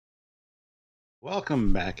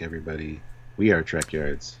Welcome back, everybody. We are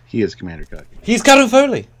Trekyards. He is Commander Cook. He's Captain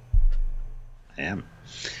Foley. I am.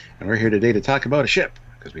 And we're here today to talk about a ship,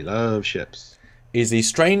 because we love ships. Is the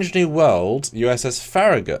Strange New World USS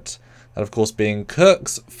Farragut. That, of course, being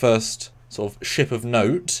Kirk's first sort of ship of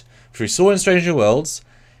note, which we saw in Strange New Worlds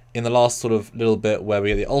in the last sort of little bit where we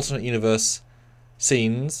get the alternate universe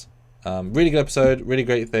scenes. Really good episode, really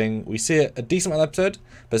great thing. We see a decent amount of episode,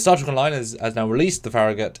 but Star Trek Online has now released the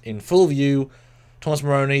Farragut in full view. Thomas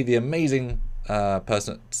Moroni, the amazing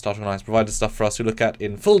person at Star Trek Online, has provided stuff for us to look at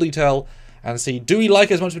in full detail and see, do we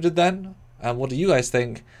like it as much as we did then? And what do you guys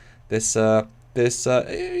think? This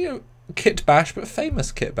kit bash, but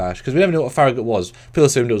famous kit bash, because we never knew what a Farragut was. People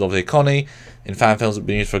assumed it was obviously a Connie. In fan films, it's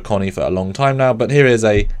been used for a Connie for a long time now, but here is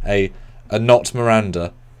a not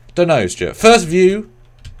Miranda. Don't know, Stuart. First view,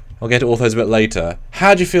 I'll get to authors a bit later.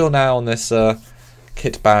 How do you feel now on this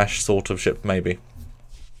kit bash sort of ship, maybe?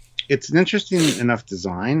 It's an interesting enough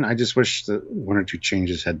design. I just wish that one or two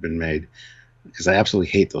changes had been made, because I absolutely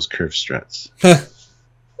hate those curved struts.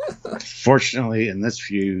 Fortunately, in this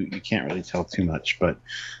view, you can't really tell too much, but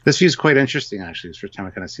this view is quite interesting, actually. It's the first time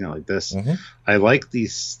I've kind of seen it like this. I like the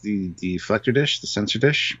deflector dish, the sensor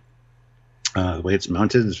dish. The way it's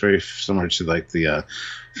mounted is very similar to like the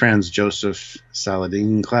Franz Joseph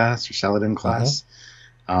Saladin class.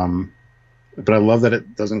 But I love that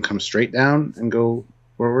it doesn't come straight down and go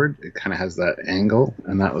forward. It kind of has that angle,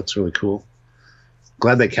 and that looks really cool.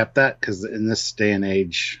 Glad they kept that, because in this day and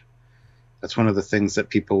age, that's one of the things that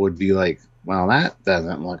people would be like, well, that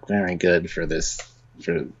doesn't look very good for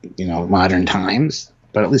modern times.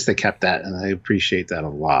 But at least they kept that, and I appreciate that a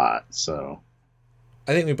lot. So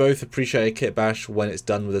I think we both appreciate a kit bash when it's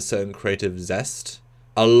done with a certain creative zest.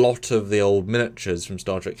 A lot of the old miniatures from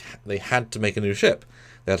Star Trek, they had to make a new ship.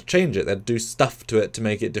 They had to change it. They had to do stuff to it to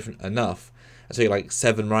make it different enough. I say like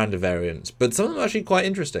 7 Miranda variants, but some of them are actually quite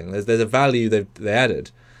interesting. There's a value they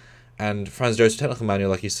added, and Franz Joseph Technical Manual,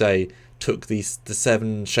 like you say, took the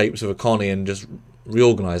 7 shapes of a Connie and just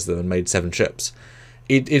reorganized them and made 7 ships.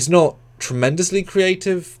 It's not tremendously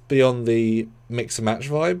creative beyond the mix and match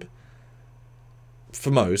vibe for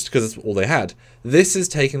most, because that's all they had. This is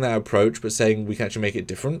taking that approach but saying we can actually make it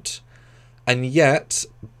different, and yet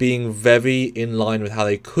being very in line with how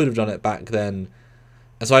they could have done it back then.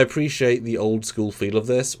 And so I appreciate the old school feel of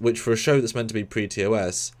this, which for a show that's meant to be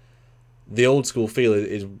pre-TOS, the old school feel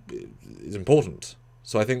is important.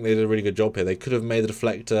 So I think they did a really good job here. They could have made the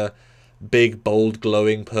deflector big, bold,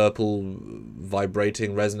 glowing, purple,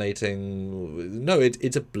 vibrating, resonating. No,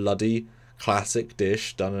 it's a bloody classic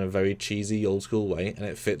dish done in a very cheesy old school way, and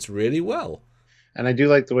it fits really well. And I do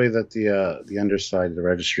like the way that the underside of the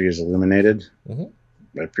registry is illuminated.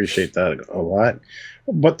 I appreciate that a lot.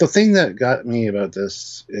 But the thing that got me about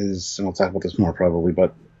this is, and we'll talk about this more probably,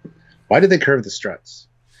 but why did they curve the struts?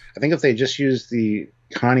 I think if they just used the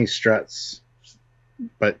Connie struts,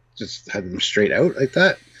 but just had them straight out like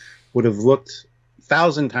that, would have looked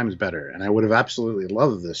 1,000 times better. And I would have absolutely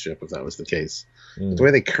loved this ship if that was the case. But the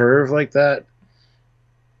way they curve like that,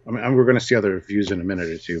 I mean, we're going to see other views in a minute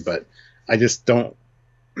or two, but I just don't,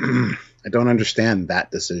 I don't understand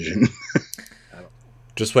that decision.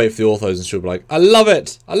 Just wait for the authors and she'll be like, I love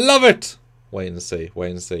it! I love it! Wait and see,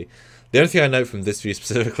 wait and see. The only thing I note from this view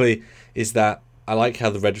specifically is that I like how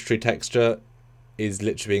the registry texture is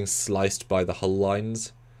literally being sliced by the hull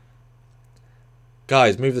lines.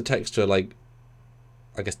 Guys, move the texture like,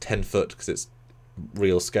 I guess 10 foot, because it's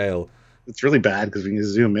real scale. It's really bad, because when you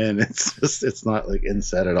zoom in, it's not like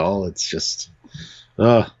inset at all. It's just,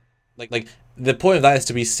 like the point of that is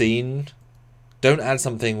to be seen. Don't add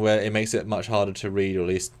something where it makes it much harder to read, or at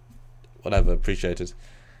least whatever, appreciated.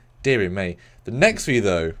 Deary me. The next view,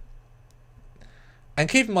 though, and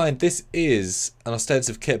keep in mind this is an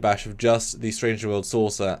ostensive kit bash of just the Strange New World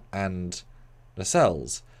saucer and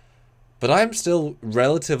nacelles, but I'm still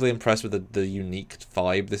relatively impressed with the unique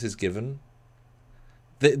vibe this is given.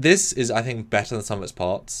 This is, I think, better than some of its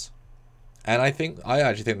parts, and I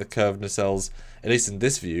actually think the curved nacelles, at least in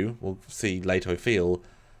this view, we'll see later, I feel,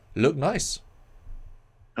 look nice.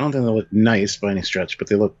 I don't think they look nice by any stretch, but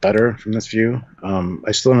they look better from this view.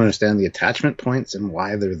 I still don't understand the attachment points and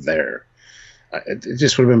why they're there. It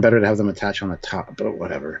just would have been better to have them attach on the top, but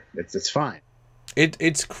whatever. It's fine.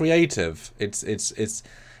 It's creative.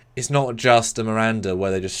 It's not just a Miranda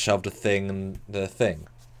where they just shoved a thing and the thing.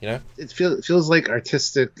 You know, it feels like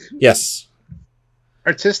artistic. Yes.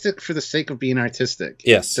 Artistic for the sake of being artistic.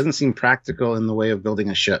 Yes. It doesn't seem practical in the way of building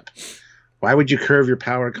a ship. Why would you curve your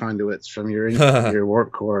power conduits from your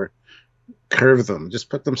warp core? Curve them. Just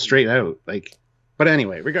put them straight out. But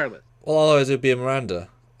anyway, regardless. Well, otherwise it would be a Miranda.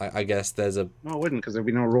 I guess there's a... No, it wouldn't, because there'd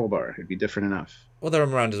be no roll bar. It'd be different enough. Well, there are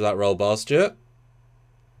Mirandas without roll bars, Stuart.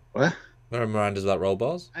 What? There are Mirandas without roll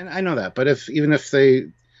bars. I know that, but even if they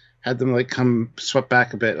had them like come swept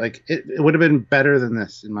back a bit, like it would have been better than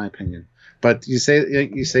this, in my opinion. But you say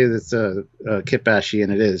that's kit bashy,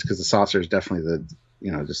 and it is, because the saucer is definitely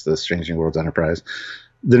just the Strange New Worlds Enterprise.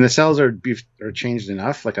 The nacelles are changed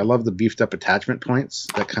enough. Like, I love the beefed up attachment points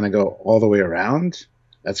that kind of go all the way around.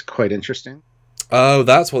 That's quite interesting. Oh,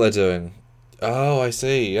 that's what they're doing. Oh, I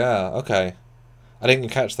see. Yeah, okay. I didn't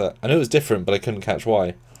catch that. I knew it was different, but I couldn't catch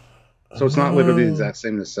why. So it's not literally the exact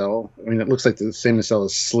same nacelle. I mean, it looks like the same nacelle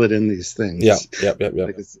is slid in these things. Yeah.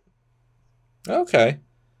 Like okay.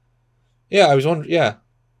 Yeah, I was wondering. Yeah.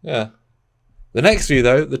 The next view,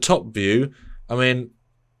 though, the top view, I mean,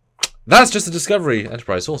 that's just a Discovery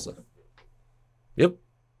Enterprise saucer. Yep.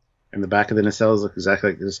 And the back of the nacelles look exactly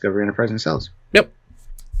like the Discovery Enterprise nacelles. Yep.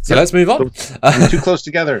 So let's move on. Too close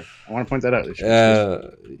together. I want to point that out.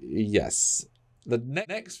 Yes. The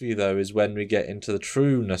next view, though, is when we get into the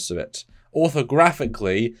trueness of it.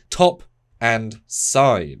 Orthographically, top and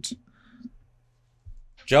side.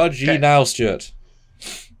 Judge ye now, Stuart.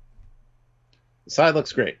 The side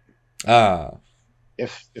looks great. Ah.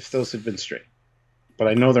 If those had been straight. But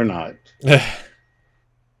I know they're not.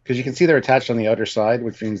 Because you can see they're attached on the outer side,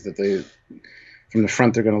 which means that from the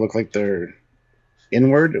front, they're going to look like they're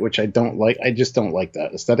inward, which I don't like. I just don't like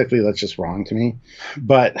that. Aesthetically, that's just wrong to me.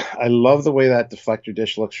 But I love the way that deflector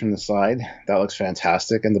dish looks from the side. That looks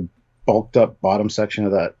fantastic. And the bulked up bottom section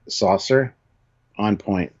of that saucer, on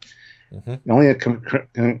point. Mm-hmm. The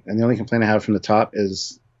only complaint I have from the top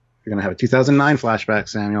is you're going to have a 2009 flashback,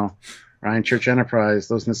 Samuel. Ryan Church Enterprise,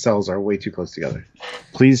 those nacelles are way too close together.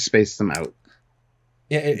 Please space them out.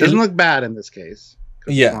 Yeah, it doesn't look bad in this case.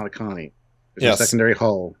 Yeah. It's not a Connie. There's a secondary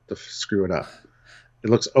hull to screw it up. It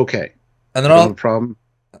looks okay. And there are problem.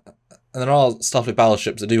 And there are Starfleet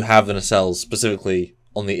battleships that do have the nacelles specifically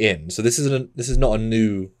on the end. So this is not a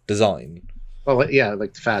new design. Well, yeah,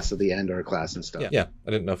 like the fast at the Andor class and stuff. Yeah.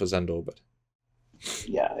 I didn't know if it was Andor, but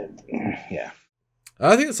yeah.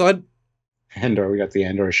 I think the side Andor. We got the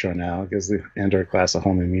Andor show now. It gives the Andor class a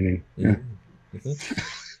whole new meaning. Yeah. Mm-hmm.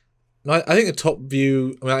 No, I think the top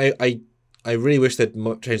view. I mean, I really wish they'd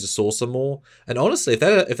changed the saucer more. And honestly, if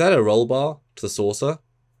they had a roll bar to the saucer,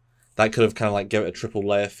 that could have kind of like give it a triple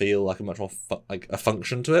layer feel, like a much more like a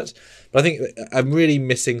function to it. But I think I'm really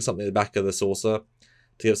missing something at the back of the saucer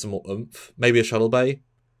to give it some more oomph. Maybe a shuttle bay.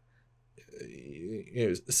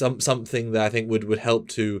 Something that I think would help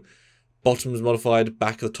to bottoms modified,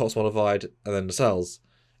 back of the tops modified, and then nacelles.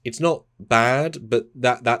 It's not bad, but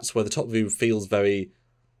that's where the top view feels very.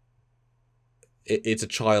 It's a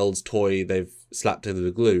child's toy they've slapped together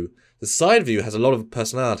with glue. The side view has a lot of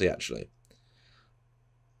personality, actually.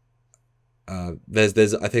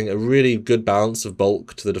 There's I think a really good balance of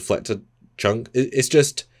bulk to the deflector chunk. It's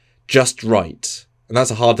just right, and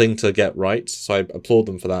that's a hard thing to get right. So I applaud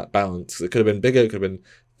them for that balance. It could have been bigger. It could have been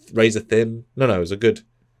razor thin. No, it was a good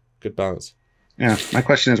balance. Yeah, my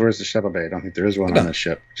question is, where's the shuttle bay? I don't think there is one on this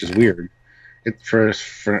ship, which is weird. For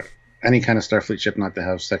any kind of Starfleet ship not to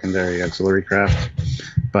have secondary auxiliary craft.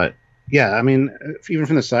 But yeah, I mean, even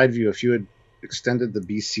from the side view, if you had extended the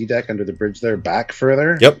BC deck under the bridge there back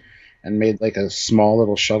further, and made like a small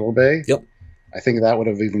little shuttle bay, I think that would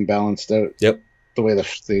have even balanced out the way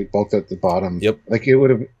they bulked at the bottom. Like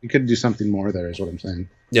you could do something more there, is what I'm saying.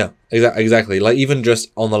 Yeah, exactly. Like even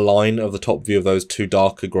just on the line of the top view of those two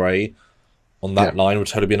darker grey on that line would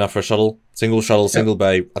totally be enough for a shuttle. Single shuttle, single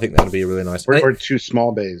bay. I think that would be really nice. Or two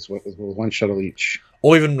small bays with one shuttle each.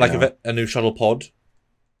 Or even like a new shuttle pod.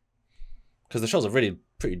 Because the shuttles are really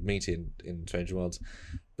pretty meaty in Strange Worlds.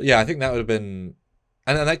 But yeah, I think that would have been...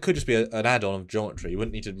 And that could just be an add-on of geometry. You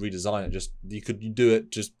wouldn't need to redesign it. You do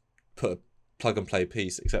it, just put a plug-and-play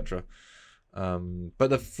piece, etc. But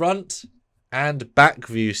the front and back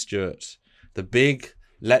view, Stuart. The big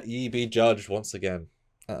let ye be judged once again.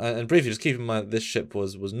 And briefly, just keep in mind this ship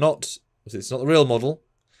was not... It's not the real model.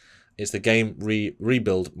 It's the game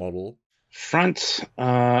rebuild model. Front,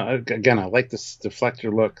 again, I like this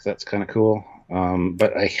deflector look. That's kind of cool.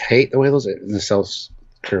 But I hate the way those nacelles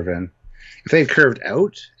curve in. If they had curved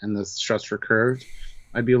out and the struts were curved,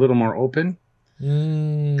 I'd be a little more open.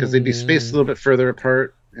 Because they'd be spaced a little bit further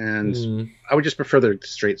apart. And I would just prefer the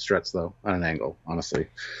straight struts, though, on an angle, honestly.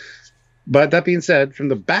 But that being said, from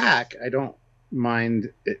the back, I don't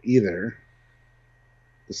mind it either.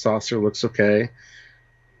 The saucer looks okay.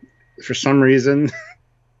 For some reason,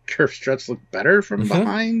 curved struts look better from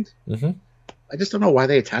behind. I just don't know why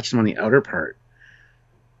they attached them on the outer part.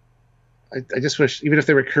 I just wish, even if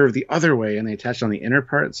they were curved the other way and they attached on the inner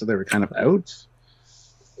part, so they were kind of out.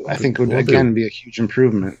 I think would again be a huge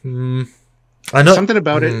improvement. I know something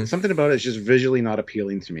about it. Something about it is just visually not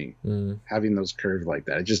appealing to me. Having those curved like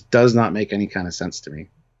that, it just does not make any kind of sense to me.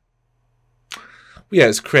 Yeah,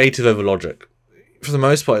 it's creative over logic. For the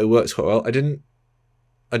most part, it works quite well. I don't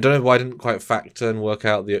know why I didn't quite factor and work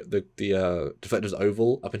out the deflector's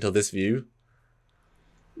oval up until this view.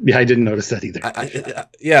 Yeah, I didn't notice that either. I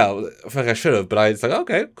feel like I should have, but it's like,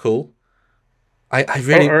 okay, cool. I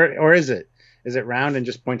really... Or is it? Is it round and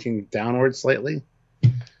just pointing downward slightly?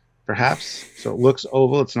 Perhaps. So it looks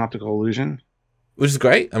oval. It's an optical illusion. Which is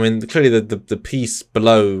great. I mean, clearly the piece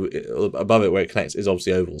below, above it where it connects is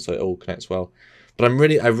obviously oval, so it all connects well. But I'm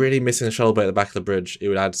really missing the shoulder blade at the back of the bridge. It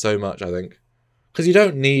would add so much, I think. Because you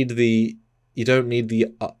don't need the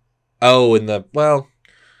O in the... Well,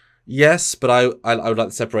 yes, but I would like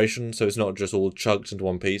the separation, so it's not just all chugged into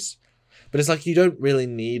one piece. But it's like you don't really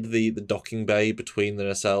need the docking bay between the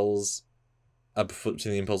nacelles, between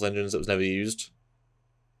the impulse engines that was never used.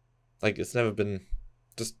 Like, it's never been...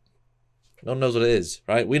 Just... No one knows what it is,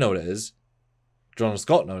 right? We know what it is. John and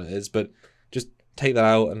Scott know what it is, but just take that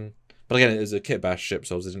out and... But again, it was a kit bash ship,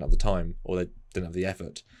 so they didn't have the time, or they didn't have the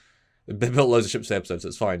effort. They built loads of ships for the episode, so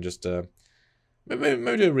it's fine. Just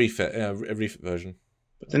maybe do a refit version.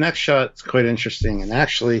 But the next shot's quite interesting, and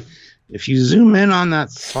actually, if you zoom in on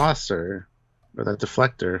that saucer or that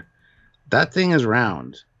deflector, that thing is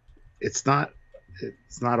round. It's not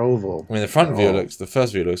oval. I mean, the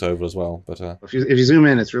first view looks oval as well, but if you zoom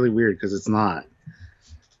in, it's really weird because it's not,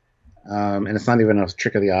 and it's not even a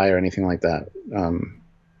trick of the eye or anything like that.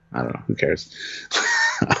 I don't know. Who cares?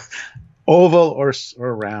 Oval or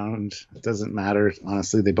round, it doesn't matter.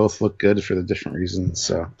 Honestly, they both look good for the different reasons.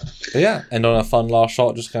 So yeah, and on a fun last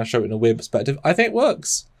shot, just kind of show it in a weird perspective. I think it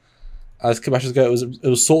works. As Kabash's go, it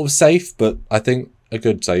was sort of safe, but I think a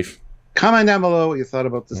good safe. Comment down below what you thought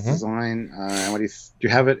about this design, and what do you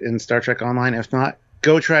have it in Star Trek Online? If not,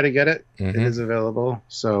 go try to get it. It is available,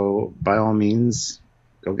 so by all means,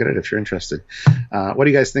 go get it if you're interested. What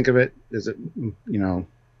do you guys think of it? Is it a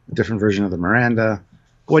different version of the Miranda?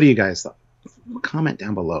 What do you guys thought? Comment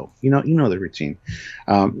down below. You know the routine.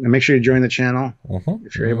 And make sure you join the channel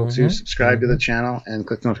if you're able to. Subscribe to the channel and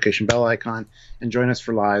click the notification bell icon and join us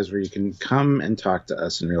for lives where you can come and talk to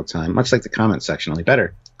us in real time, much like the comment section, only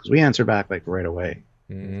better because we answer back like right away.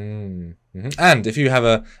 And if you have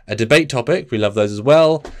a debate topic, we love those as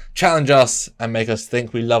well. Challenge us and make us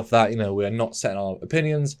think. We love that. We are not setting our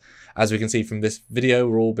opinions. As we can see from this video,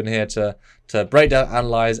 we're all been here to break down,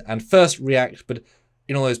 analyze, and first react, but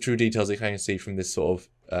in all those true details that you can see from this sort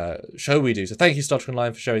of show we do. So thank you, Star Trek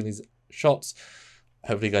Online, for showing these shots.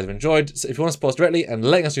 Hopefully you guys have enjoyed. So if you want to support us directly and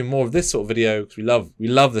letting us do more of this sort of video, because we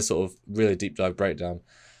love this sort of really deep dive breakdown,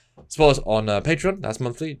 support us on Patreon. That's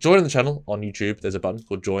monthly. Join the channel on YouTube. There's a button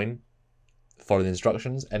called Join. Follow the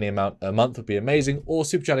instructions. Any amount a month would be amazing. Or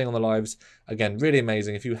super chatting on the lives. Again, really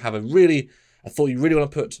amazing. If you have a thought you really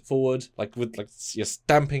want to put forward, like you're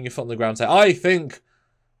stamping your foot on the ground, say, I think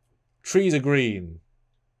trees are green.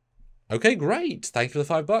 Okay, great. Thank you for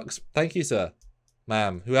the $5. Thank you, sir,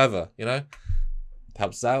 ma'am, whoever,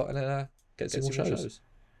 helps us out and it gets some more shows.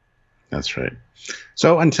 That's right.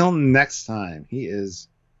 So until next time, he is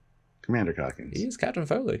Commander Calkins. He is Captain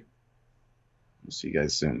Foley. We'll see you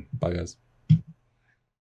guys soon. Bye, guys.